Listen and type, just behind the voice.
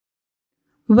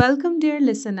Welcome, dear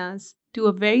listeners, to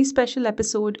a very special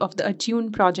episode of the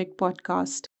ATTUNE Project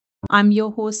podcast. I'm your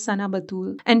host, Sana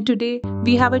Batul, and today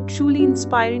we have a truly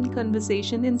inspiring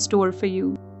conversation in store for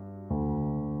you.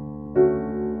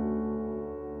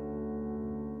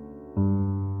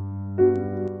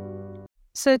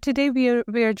 So today we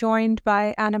are joined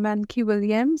by Anna Mankee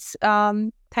Williams.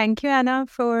 Thank you, Anna,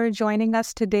 for joining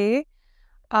us today.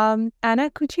 Anna,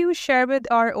 could you share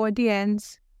with our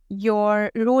audience your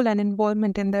role and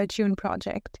involvement in the ATTUNE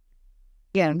project?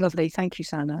 Yeah, lovely. Thank you,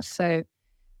 Sana. So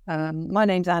my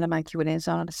name's Anna Mankee Williams.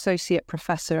 I'm an Associate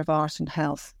Professor of Art and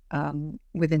Health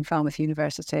within Falmouth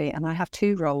University, and I have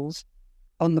two roles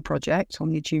on the project,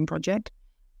 on the ATTUNE project.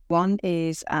 One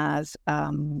is as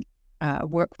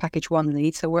Work Package 1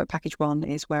 lead. So Work Package 1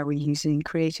 is where we're using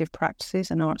creative practices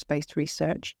and arts-based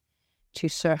research to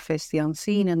surface the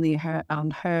unseen and the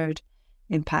unheard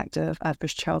impact of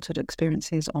adverse childhood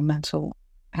experiences on mental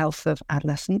health of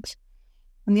adolescents.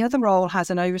 And the other role has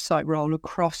an oversight role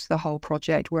across the whole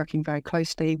project, working very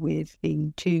closely with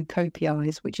the two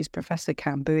co-PIs, which is Professor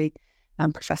Kambui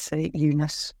and Professor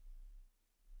Eunice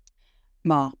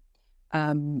Ma.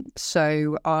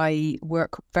 So I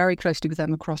work very closely with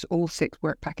them across all 6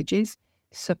 work packages,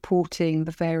 supporting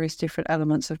the various different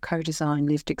elements of co-design,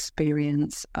 lived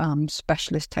experience,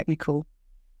 specialist technical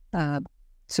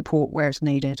support where it's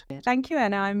needed. Thank you,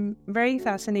 Anna. I'm very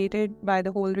fascinated by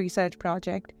the whole research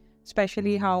project,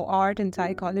 especially how art and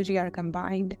psychology are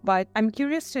combined. But I'm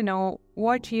curious to know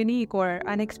what unique or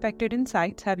unexpected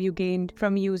insights have you gained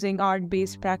from using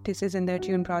art-based practices in the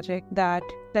ATTUNE project that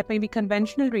maybe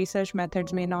conventional research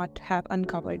methods may not have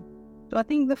uncovered? So I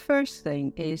think the first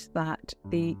thing is that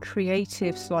the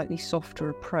creative, slightly softer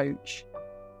approach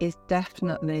is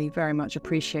definitely very much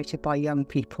appreciated by young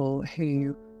people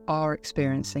who are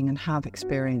experiencing and have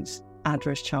experienced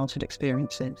adverse childhood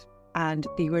experiences. And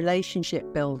the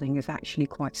relationship building is actually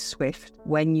quite swift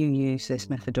when you use this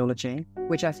methodology,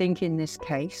 which I think in this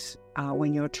case,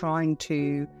 when you're trying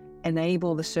to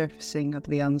enable the surfacing of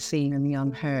the unseen and the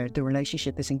unheard, the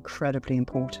relationship is incredibly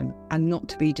important and not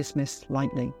to be dismissed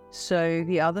lightly. So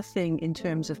the other thing in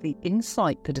terms of the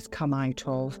insight that has come out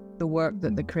of the work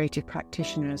that the creative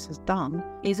practitioners has done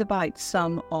is about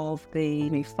some of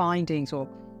the findings or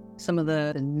some of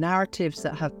the narratives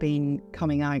that have been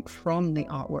coming out from the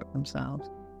artwork themselves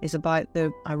is about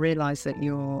I realise that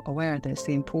you're aware of this,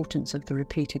 the importance of the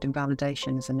repeated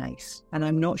invalidation as an ACE. And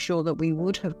I'm not sure that we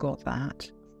would have got that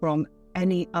from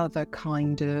any other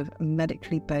kind of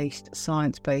medically based,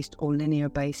 science-based or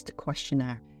linear-based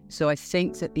questionnaire. So I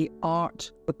think that the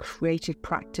art, the creative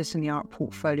practice and the art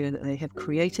portfolio that they have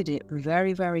created, it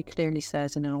very, very clearly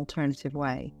says in an alternative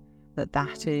way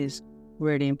that is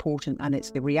really important, and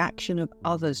it's the reaction of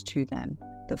others to them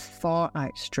that far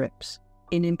outstrips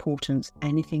in importance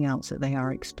anything else that they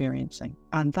are experiencing.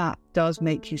 And that does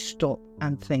make you stop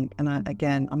and think. And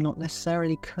I'm not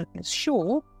necessarily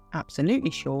absolutely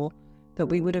sure that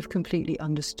we would have completely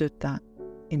understood that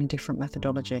in a different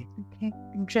methodology. Okay,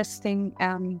 interesting.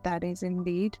 That is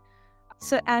indeed.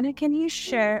 So Anna, can you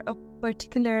share a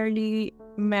particularly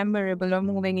memorable or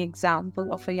moving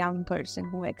example of a young person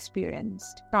who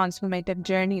experienced transformative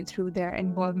journey through their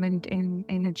involvement in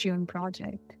a ATTUNE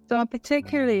project? So I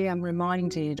particularly am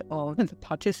reminded of the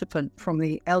participant from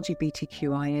the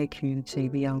LGBTQIA community,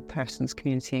 the young persons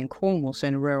community in Cornwall, so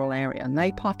in a rural area, and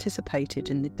they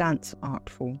participated in the dance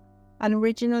Artful. And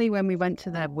originally when we went to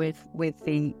them with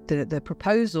the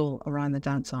proposal around the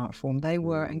dance art form, they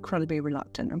were incredibly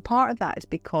reluctant. And part of that is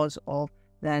because of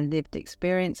their lived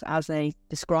experience, as they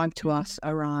described to us,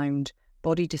 around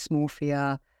body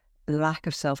dysmorphia, lack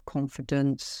of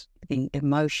self-confidence, the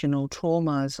emotional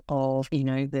traumas of,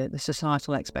 the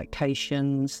societal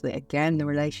expectations, the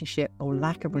relationship or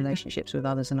lack of relationships with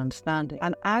others and understanding.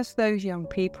 And as those young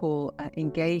people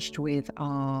engaged with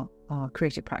our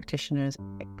creative practitioner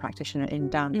in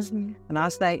dance, and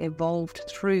as they evolved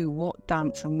through what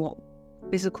dance and what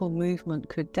physical movement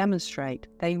could demonstrate,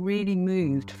 they really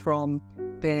moved from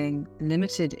being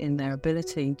limited in their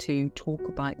ability to talk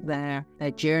about their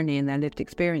journey and their lived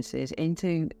experiences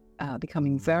into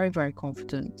becoming very, very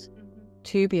confident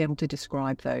to be able to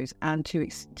describe those and to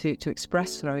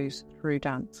express those through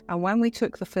dance. And when we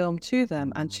took the film to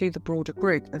them and to the broader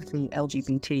group of the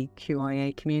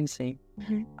LGBTQIA community,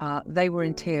 they were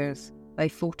in tears. They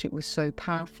thought it was so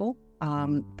powerful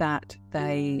that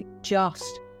they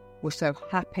just were so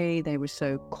happy, they were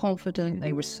so confident,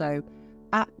 they were so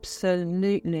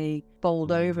absolutely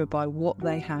bowled over by what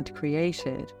they had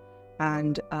created.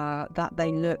 and that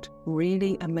they looked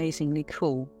really amazingly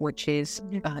cool, which is,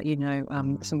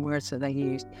 some words that they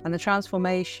used. And the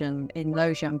transformation in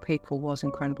those young people was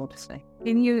incredible to see.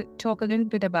 Can you talk a little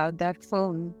bit about that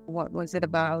film? What was it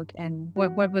about, and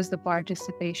what was the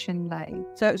participation like?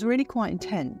 So it was really quite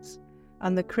intense.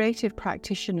 And the creative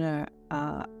practitioner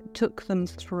took them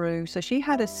through. So she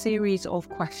had a series of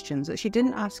questions that she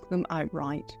didn't ask them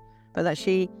outright, but that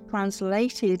she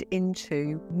translated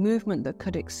into movement that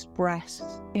could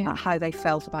express how they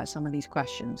felt about some of these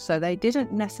questions. So they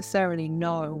didn't necessarily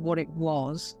know what it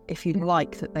was, if you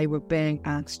like, that they were being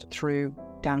asked through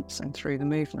dance and through the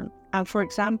movement. And for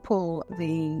example,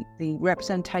 the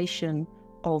representation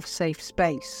of safe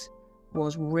space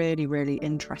was really, really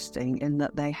interesting in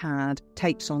that they had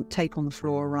tape on the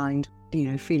floor around,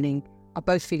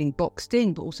 both feeling boxed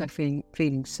in, but also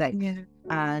feeling safe. Yeah.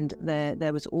 And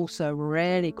there was also a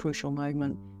really crucial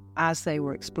moment as they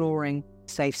were exploring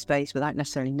safe space without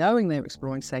necessarily knowing they were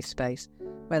exploring safe space,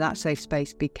 where that safe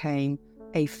space became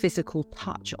a physical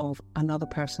touch of another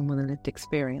person with a lived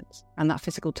experience. And that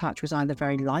physical touch was either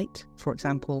very light, for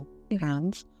example,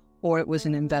 hands, or it was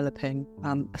an enveloping,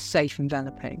 a safe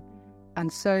enveloping.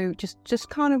 And so just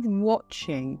kind of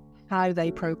watching how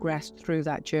they progressed through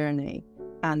that journey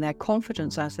and their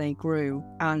confidence as they grew,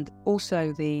 and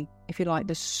also the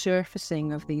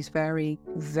surfacing of these very,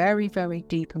 very, very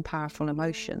deep and powerful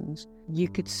emotions, you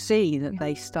could see that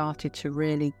they started to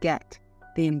really get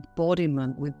the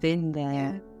embodiment within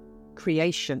their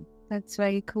creation. That's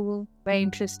very cool. Very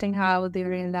interesting how they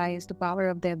realized the power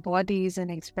of their bodies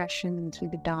and expression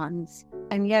through the dance.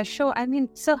 And yeah, sure.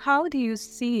 So how do you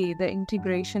see the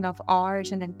integration of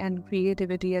art and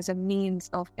creativity as a means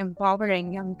of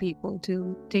empowering young people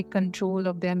to take control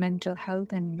of their mental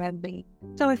health and well-being?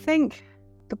 So I think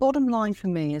the bottom line for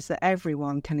me is that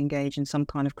everyone can engage in some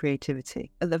kind of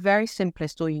creativity. At the very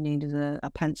simplest, all you need is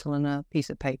a pencil and a piece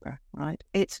of paper, right?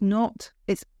 It's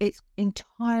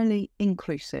entirely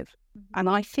inclusive. And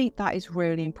I think that is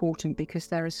really important because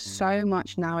there is so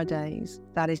much nowadays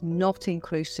that is not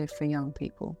inclusive for young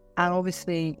people. And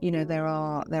obviously,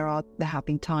 there have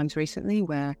been times recently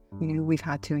where, we've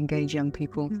had to engage young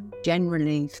people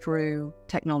generally through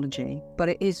technology, but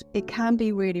it can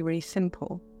be really, really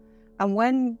simple. And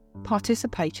when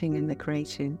participating in the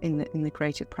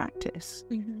creative practice,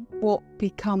 what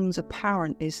becomes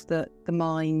apparent is that the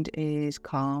mind is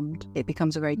calmed. It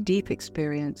becomes a very deep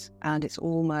experience, and it's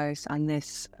almost, and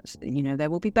this, there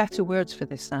will be better words for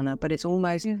this, Anna, but it's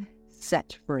almost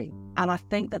set free. And I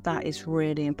think that is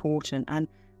really important. And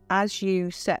as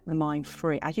you set the mind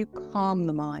free, as you calm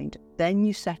the mind, then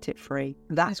you set it free.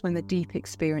 That's when the deep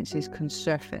experiences can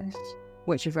surface,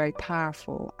 which are very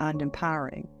powerful and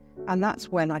empowering. And that's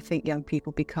when I think young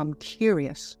people become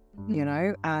curious,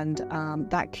 and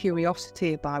that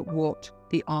curiosity about what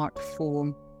the art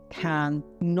form can,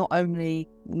 not only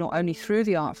through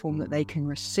the art form that they can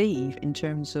receive in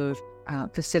terms of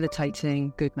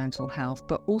facilitating good mental health,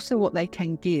 but also what they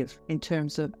can give in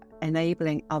terms of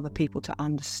enabling other people to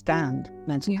understand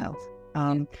mental health.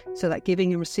 So that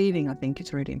giving and receiving, I think,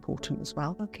 is really important as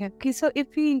well. Okay. So if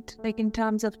we, in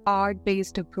terms of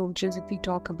art-based approaches, if we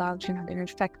talk about, their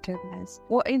effectiveness,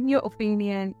 what, in your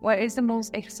opinion, what is the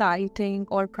most exciting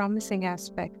or promising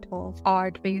aspect of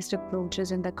art-based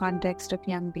approaches in the context of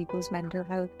young people's mental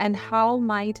health? And how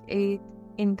might it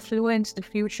influence the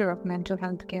future of mental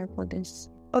health care for this?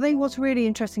 I think what's really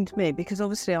interesting to me, because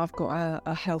obviously I've got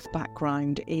a health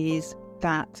background, is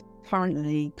that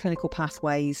currently clinical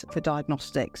pathways for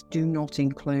diagnostics do not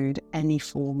include any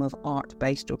form of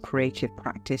art-based or creative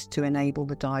practice to enable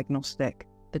the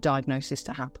diagnosis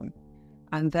to happen.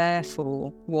 And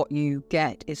therefore, what you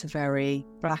get is a very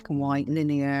black and white,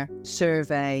 linear,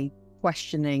 survey,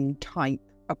 questioning type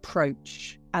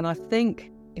approach. And I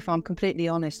think, if I'm completely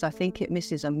honest, I think it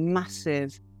misses a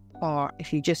massive part,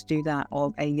 if you just do that,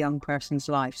 of a young person's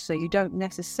life. So you don't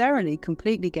necessarily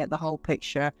completely get the whole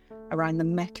picture around the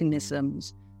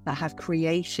mechanisms that have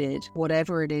created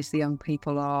whatever it is the young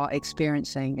people are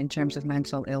experiencing in terms of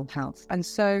mental ill health. And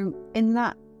so in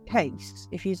that case,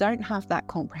 if you don't have that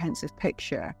comprehensive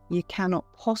picture, you cannot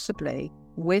possibly,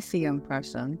 with the young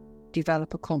person,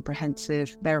 develop a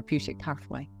comprehensive therapeutic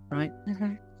pathway, right?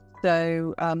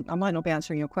 So I might not be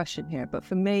answering your question here, but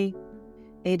for me,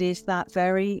 it is that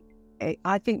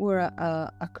I think we're at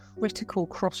a critical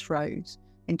crossroads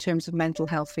in terms of mental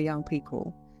health for young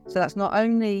people. So that's not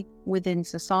only within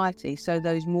society, so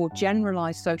those more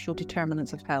generalised social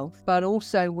determinants of health, but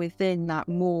also within that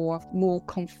more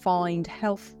confined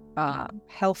health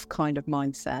kind of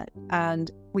mindset. And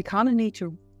we kind of need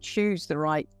to choose the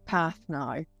right path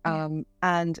now.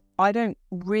 And I don't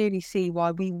really see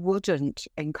why we wouldn't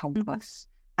encompass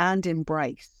and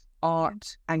embrace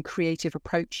art and creative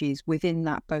approaches within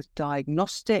that both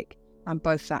diagnostic and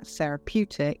both that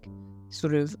therapeutic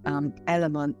sort of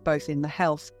element, both in the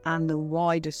health and the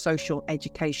wider social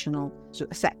educational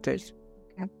sort of sectors.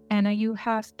 Anna, you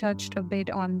have touched a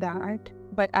bit on that,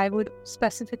 but I would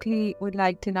specifically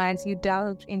like to know, as you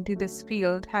delve into this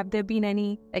field, have there been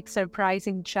any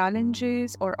surprising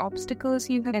challenges or obstacles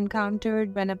you have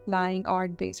encountered when applying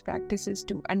art-based practices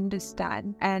to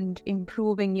understand and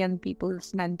improving young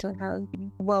people's mental health?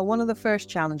 Well, one of the first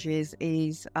challenges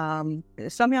is some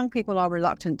young people are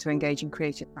reluctant to engage in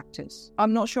creative practice.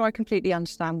 I'm not sure I completely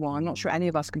understand why. I'm not sure any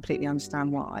of us completely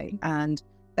understand why. And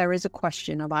there is a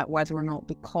question about whether or not,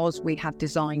 because we have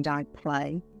designed out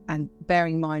play, and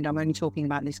bearing in mind I'm only talking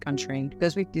about this country,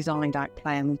 because we've designed out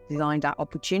play and we've designed out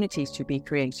opportunities to be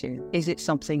creative, is it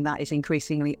something that is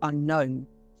increasingly unknown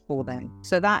for them?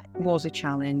 So that was a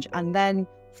challenge. And then,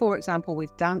 for example,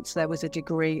 with dance, there was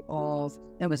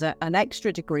an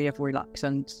extra degree of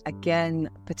reluctance, again,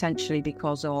 potentially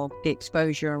because of the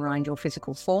exposure around your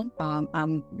physical form,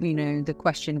 and, the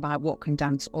question about what can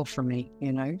dance offer me,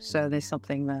 so there's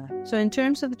something there. So in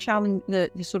terms of the challenge, the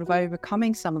sort of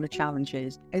overcoming some of the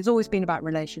challenges, it's always been about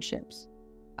relationships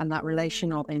and that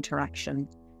relational interaction.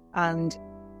 And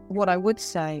what I would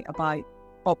say about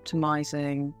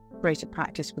optimizing creative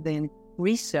practice within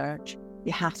research,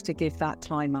 you have to give that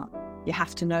time up. You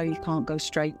have to know you can't go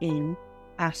straight in,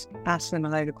 ask them a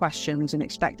load of questions and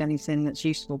expect anything that's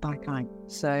useful back out.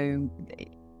 So,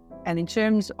 and in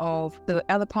terms of the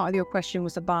other part of your question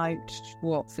was about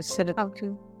what facility, how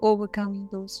to overcome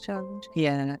those challenges.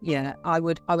 Yeah. I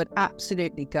would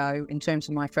absolutely go in terms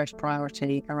of my first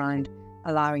priority around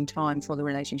allowing time for the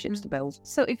relationships to build.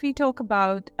 So if we talk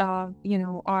about,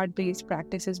 art-based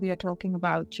practices, we are talking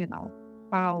about,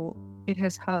 how it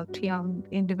has helped young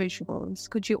individuals.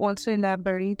 Could you also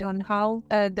elaborate on how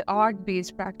the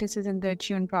art-based practices in the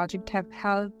ATTUNE project have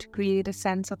helped create a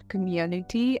sense of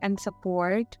community and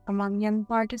support among young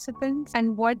participants?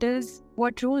 And what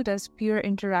role does peer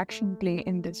interaction play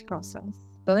in this process?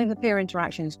 I think the peer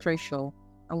interaction is crucial.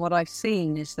 And what I've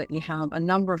seen is that you have a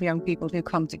number of young people who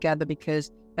come together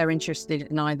because they're interested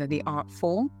in either the art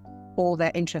form, or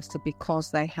they're interested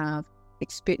because they have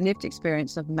lived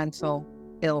experience of mental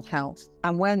ill health.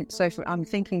 And I'm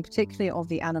thinking particularly of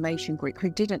the animation group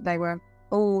they were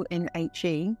all in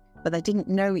HE, but they didn't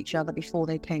know each other before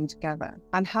they came together.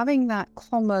 And having that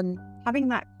common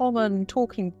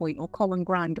talking point or common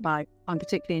ground about, I'm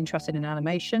particularly interested in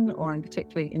animation, or I'm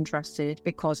particularly interested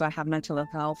because I have mental ill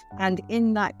health. And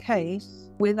in that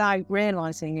case, without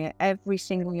realizing it, every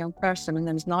single young person, and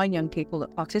there was 9 young people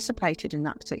that participated in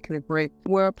that particular group,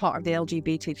 were a part of the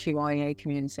LGBTQIA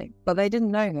community. But they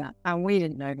didn't know that, and we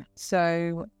didn't know that.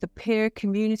 So the peer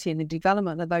community and the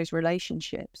development of those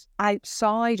relationships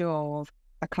outside of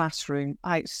a classroom,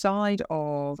 outside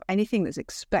of anything that's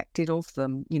expected of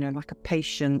them, like a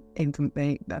patient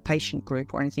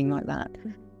group or anything like that,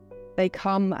 they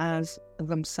come as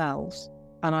themselves.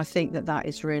 And I think that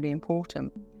is really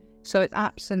important. So it's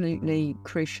absolutely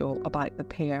crucial about the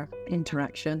peer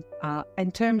interaction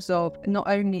in terms of not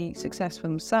only success for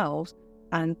themselves,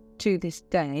 and to this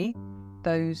day,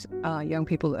 those young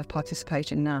people that have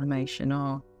participated in animation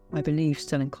are, I believe,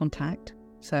 still in contact.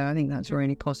 So I think that's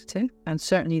really positive. And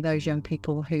certainly those young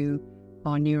people who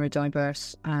are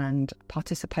neurodiverse and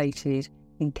participated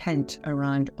in Kent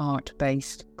around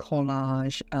art-based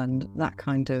collage and that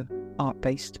kind of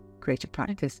art-based creative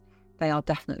practice, they are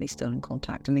definitely still in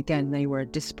contact. And again, they were a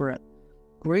disparate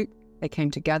group. They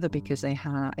came together because they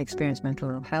had experienced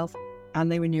mental ill health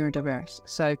and they were neurodiverse.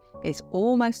 So it's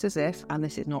almost as if, and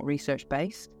this is not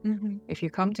research-based, if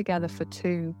you come together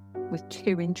with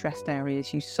two interest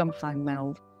areas, you somehow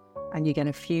meld and you get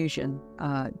a fusion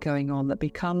going on that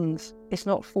becomes, it's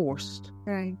not forced.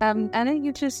 Right. Anna,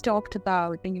 you just talked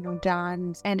about,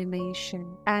 dance,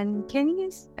 animation. And can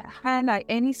you highlight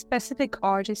any specific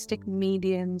artistic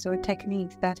mediums or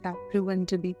techniques that have proven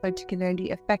to be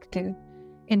particularly effective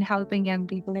in helping young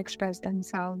people express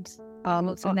themselves,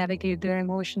 also navigate their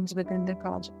emotions within the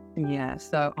project? Yeah,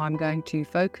 so I'm going to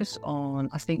focus on,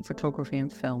 I think, photography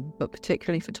and film, but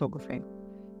particularly photography.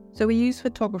 So we used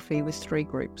photography with 3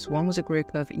 groups. One was a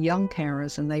group of young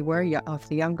carers, and they were of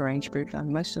the younger age group, and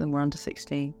most of them were under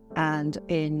 16, and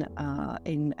in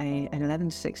an 11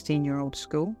 to 16-year-old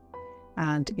school,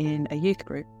 and in a youth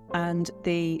group. And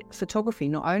the photography,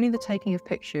 not only the taking of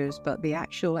pictures, but the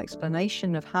actual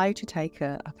explanation of how to take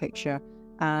a picture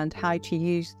and how to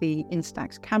use the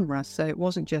Instax camera. So it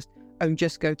wasn't just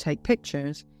go take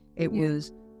pictures. It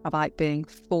was about being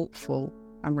thoughtful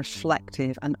and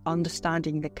reflective and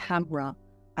understanding the camera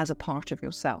as a part of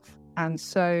yourself. And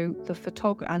so the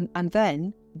photographer, and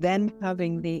then them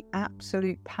having the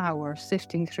absolute power of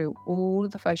sifting through all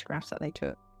of the photographs that they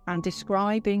took and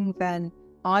describing then,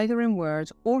 either in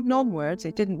words or non-words,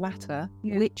 it didn't matter,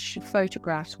 which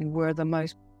photographs were the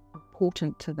most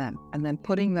important to them, and then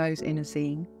putting those in a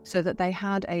zine so that they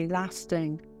had a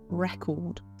lasting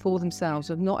record for themselves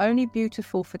of not only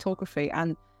beautiful photography,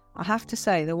 and I have to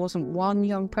say there wasn't one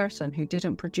young person who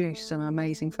didn't produce an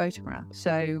amazing photograph.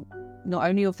 So not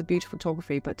only of the beautiful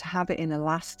photography, but to have it in a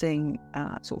lasting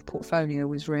sort of portfolio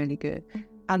was really good.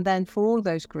 And then for all of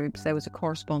those groups, there was a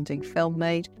corresponding film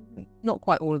made. Not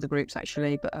quite all of the groups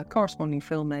actually, but a corresponding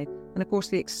film made. And of course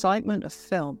the excitement of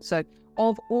film. So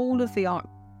of all of the art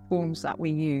forms that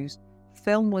we used,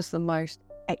 film was the most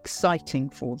exciting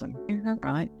for them,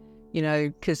 right? You know,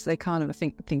 because they kind of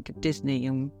think of Disney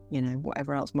and, you know,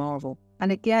 whatever else, Marvel.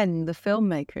 And again, the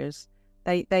filmmakers,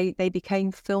 they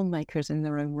became filmmakers in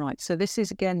their own right. So this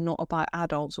is, again, not about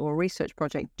adults or a research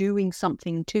project doing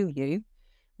something to you,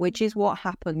 which is what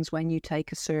happens when you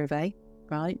take a survey,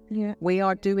 right? Yeah. We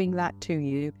are doing that to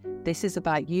you. This is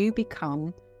about you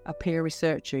become a peer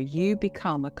researcher. You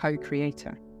become a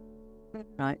co-creator,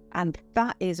 right? And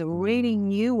that is a really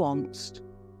nuanced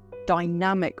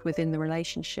dynamic within the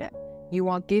relationship. You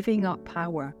are giving up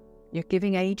power. You're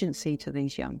giving agency to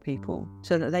these young people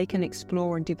so that they can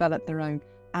explore and develop their own,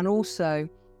 and also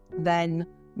then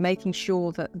making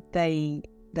sure that they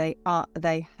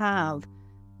have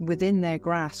within their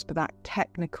grasp that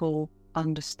technical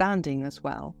understanding as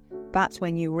well. That's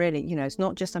when you really, you know, it's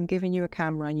not just I'm giving you a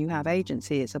camera and you have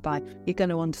agency. It's about you're going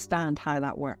to understand how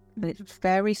that works. And it's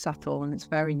very subtle and it's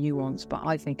very nuanced, but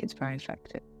I think it's very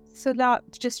effective. So now,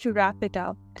 just to wrap it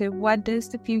up, what does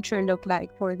the future look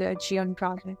like for the ATTUNE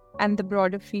project and the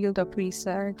broader field of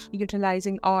research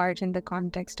utilizing art in the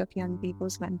context of young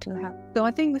people's mental health? So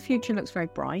I think the future looks very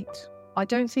bright. I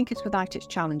don't think it's without its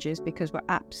challenges, because we're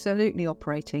absolutely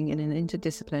operating in an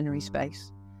interdisciplinary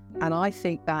space. And I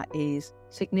think that is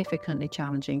significantly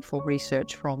challenging for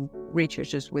research from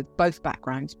researchers with both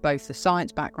backgrounds, both the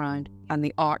science background and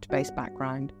the art-based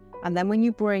background. And then when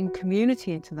you bring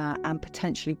community into that and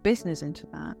potentially business into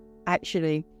that,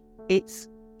 actually it's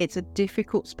a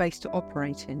difficult space to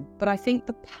operate in. But I think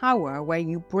the power where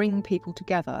you bring people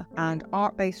together, and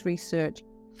art-based research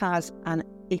has an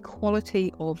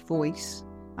equality of voice,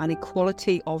 an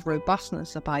equality of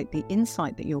robustness about the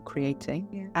insight that you're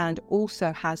creating, and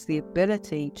also has the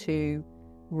ability to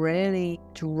really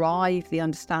drive the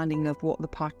understanding of what the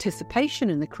participation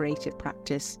in the creative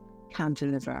practice can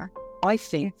deliver. I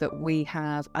think that we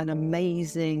have an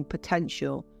amazing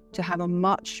potential to have a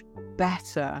much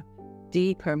better,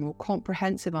 deeper, more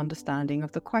comprehensive understanding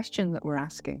of the question that we're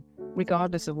asking,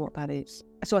 regardless of what that is.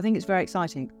 So I think it's very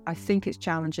exciting. I think it's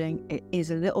challenging. It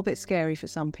is a little bit scary for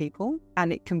some people,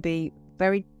 and it can be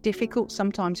very difficult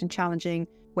sometimes and challenging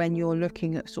when you're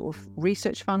looking at sort of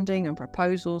research funding and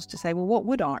proposals to say, well, what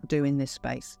would art do in this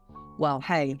space? Well,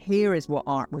 hey, here is what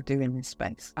art will do in this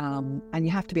space. And you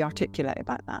have to be articulate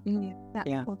about that.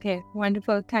 Yeah. Okay,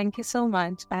 wonderful. Thank you so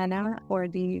much, Anna, for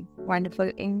the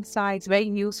wonderful insights, very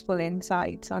useful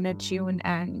insights on ATTUNE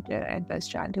and adverse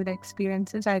childhood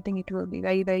experiences. I think it will be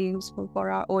very, very useful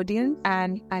for our audience.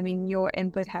 And I mean, your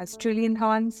input has truly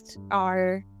enhanced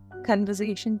our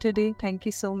conversation today. Thank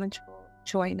you so much for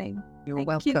joining. You're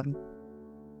welcome.